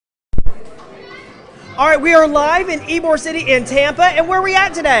All right, we are live in Ybor City in Tampa, and where are we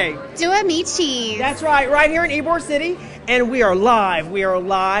at today? Amici. That's right here in Ybor City, and we are live.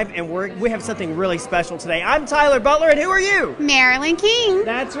 And we have something really special today. I'm Tyler Butler, and who are you? Marilyn King.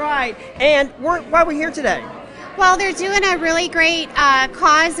 That's right. And why are we here today? Well, they're doing a really great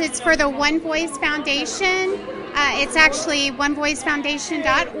cause. It's for the 1voice Foundation. It's actually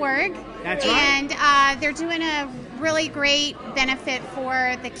onevoicefoundation.org. That's right. And they're doing a really great benefit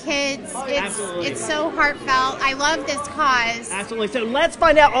for the kids. It's so heartfelt. I love this cause. Absolutely. So let's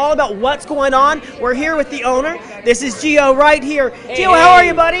find out all about what's going on. We're here with the owner. This is Gio right here. Hey. Gio, how are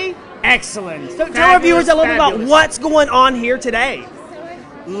you, buddy? Excellent. So tell our viewers a little bit about what's going on here today.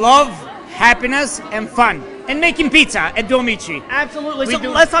 Love, happiness, and fun. And making pizza at 1voice. Absolutely.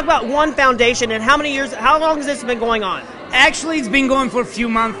 Let's talk about One Foundation and how long has this been going on? Actually, it's been going for a few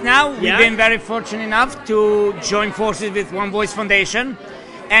months now. Yeah. We've been very fortunate enough to join forces with 1voice Foundation.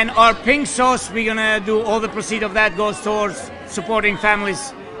 And our pink sauce, we're going to do all the proceeds of that goes towards supporting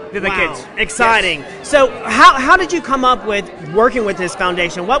families with the kids. Exciting. Yes. So how did you come up with working with this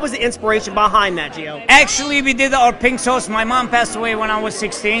foundation? What was the inspiration behind that, Gio? Actually, we did our pink sauce. My mom passed away when I was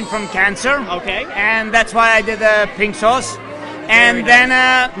 16 from cancer. Okay. And that's why I did the pink sauce. And then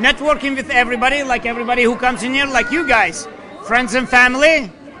networking with everybody, like everybody who comes in here, like you guys, friends and family.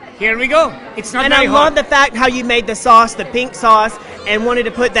 Here we go. It's not very hard. And I love the fact how you made the sauce, the pink sauce, and wanted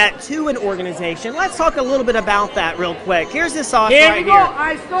to put that to an organization. Let's talk a little bit about that real quick. Here's the sauce Here right we go.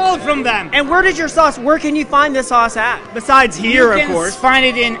 I stole from them. And where can you find this sauce at? Besides here, of course. You can find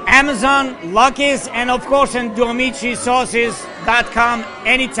it in Amazon, Lucky's, and of course in 1voicesauces.com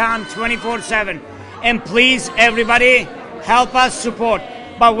anytime, 24/7. And please, everybody, help us support.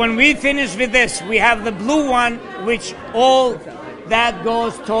 But when we finish with this, we have the blue one, which all that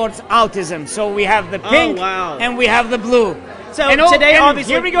goes towards autism. So we have the pink and we have the blue. So today,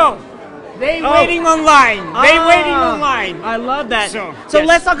 obviously, here we go. They waiting online. They waiting online. I love that. So yes.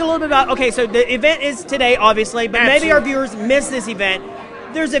 Let's talk a little bit about. Okay, so the event is today, obviously, but maybe our viewers miss this event.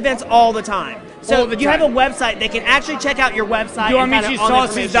 There's events all the time. So you have a website. They can actually check out your website.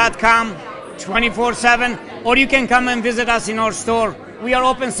 Amicisauces.com 24/7, or you can come and visit us in our store. We are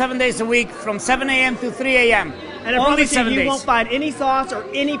open 7 days a week from 7 a.m. to 3 a.m. And I promise you won't find any sauce or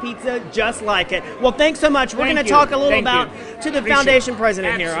any pizza just like it. Well, thanks so much. We're going to talk a little about to the foundation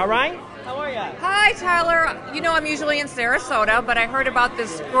president here, all right? How are you? Hi, Tyler. You know I'm usually in Sarasota, but I heard about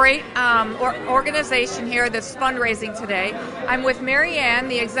this great organization here that's fundraising today. I'm with Marianne,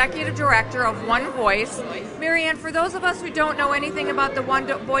 the executive director of 1voice. Marianne, for those of us who don't know anything about the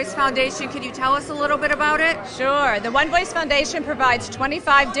 1voice Foundation, can you tell us a little bit about it? Sure. The 1voice Foundation provides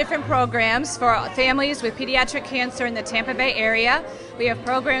 25 different programs for families with pediatric cancer in the Tampa Bay area. We have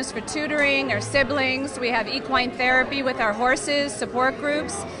programs for tutoring our siblings. We have equine therapy with our horses, support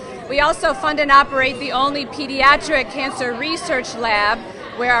groups. We also fund and operate the only pediatric cancer research lab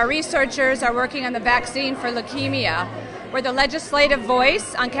where our researchers are working on the vaccine for leukemia. We're the legislative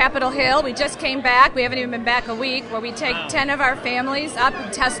voice on Capitol Hill. We just came back, we haven't even been back a week, where we take 10 of our families up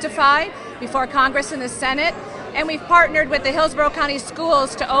and testify before Congress and the Senate. And we've partnered with the Hillsborough County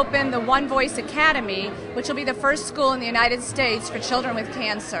Schools to open the 1voice Academy, which will be the first school in the United States for children with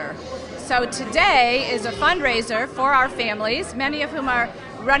cancer. So today is a fundraiser for our families, many of whom are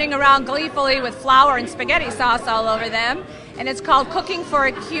running around gleefully with flour and spaghetti sauce all over them, and it's called Cooking for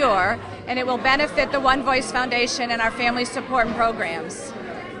a Cure, and it will benefit the 1voice Foundation and our family support programs.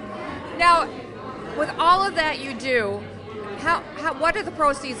 Now, with all of that you do, what do the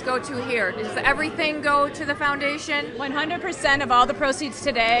proceeds go to here? Does everything go to the foundation? 100% of all the proceeds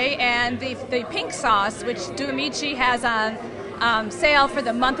today, and the pink sauce, which Amici has on sale for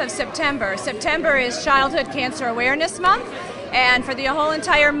the month of September. September is Childhood Cancer Awareness Month. And for the whole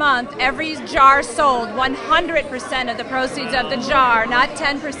entire month, every jar sold, 100% of the proceeds of the jar, not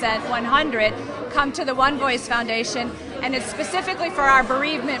 10%, 100, come to the 1voice Foundation. And it's specifically for our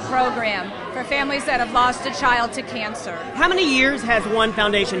bereavement program for families that have lost a child to cancer. How many years has One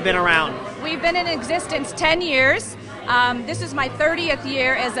Foundation been around? We've been in existence 10 years. This is my 30th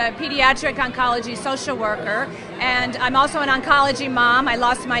year as a pediatric oncology social worker, and I'm also an oncology mom. I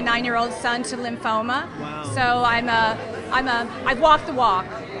lost my 9-year-old son to lymphoma. Wow. So I've walked the walk.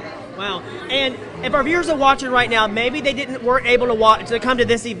 Wow. And if our viewers are watching right now, maybe they weren't able to come to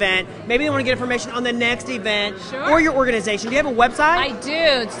this event. Maybe they want to get information on the next event or your organization. Do you have a website? I do.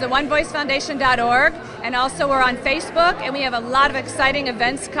 It's the onevoicefoundation.org, and also we're on Facebook, and we have a lot of exciting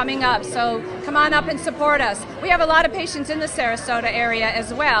events coming up. So come on up and support us. We have a lot of patients in the Sarasota area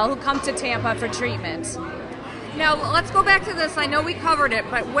as well who come to Tampa for treatment. Now let's go back to this. I know we covered it,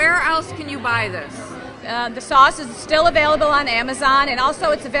 but where else can you buy this? The sauce is still available on Amazon, and also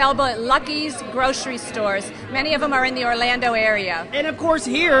it's available at Lucky's grocery stores. Many of them are in the Orlando area. And of course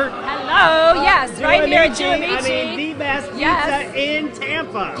here. Hello, yes, right here at 1voice. I mean, the best pizza in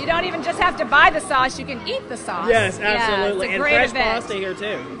Tampa. You don't even just have to buy the sauce, you can eat the sauce. Yes, absolutely. Yeah, and fresh pasta here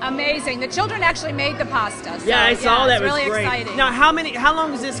too. Amazing. The children actually made the pasta. So, yeah, I saw that. It was really great. Exciting. Now, how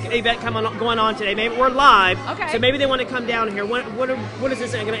long is this event going on today? Maybe we're live. Okay. So maybe they want to come down here. What is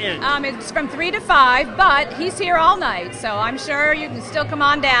this going to end? It's from 3 to 5, but he's here all night, so I'm sure you can still come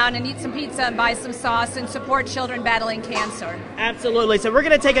on down and eat some pizza and buy some sauce and support children battling cancer. Absolutely. So we're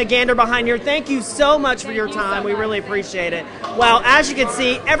going to take a gander behind here. Thank you so much for your time. We really appreciate it. Well, as you can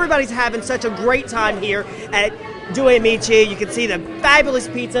see, everybody's having such a great time here at 1voice Amici. You can see the fabulous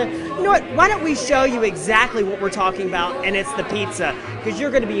pizza. You know what? Why don't we show you exactly what we're talking about, and it's the pizza, because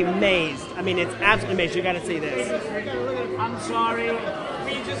you're going to be amazed. I mean, it's absolutely amazing. You got to see this. I'm sorry.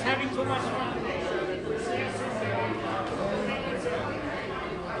 We're just having too much fun.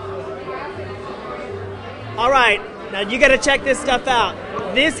 All right, now you got to check this stuff out.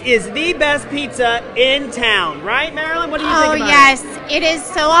 This is the best pizza in town, right, Marilyn? What do you think about it? Oh, yes. It is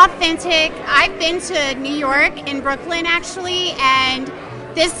so authentic. I've been to New York, in Brooklyn, actually, and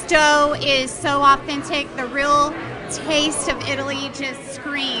this dough is so authentic. The real taste of Italy just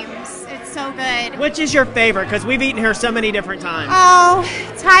screams. It's so good. Which is your favorite? Because we've eaten here so many different times. Oh,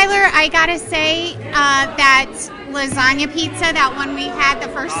 Tyler, I got to say that lasagna pizza, that one we had the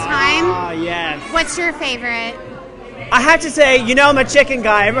first time. Ah, yes. What's your favorite? I have to say, you know I'm a chicken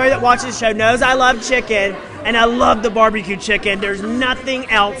guy. Everybody that watches the show knows I love chicken, and I love the barbecue chicken. There's nothing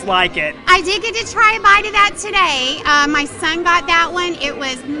else like it. I did get to try a bite of that today. My son got that one. It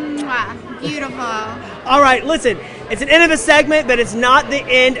was beautiful. All right, listen, it's an end of a segment, but it's not the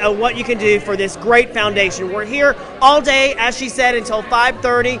end of what you can do for this great foundation. We're here all day, as she said, until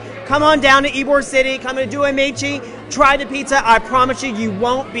 5:30. Come on down to Ybor City. Come to 1voice Amici. Try the pizza. I promise you, you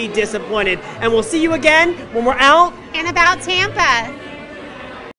won't be disappointed. And we'll see you again when we're out And about Tampa.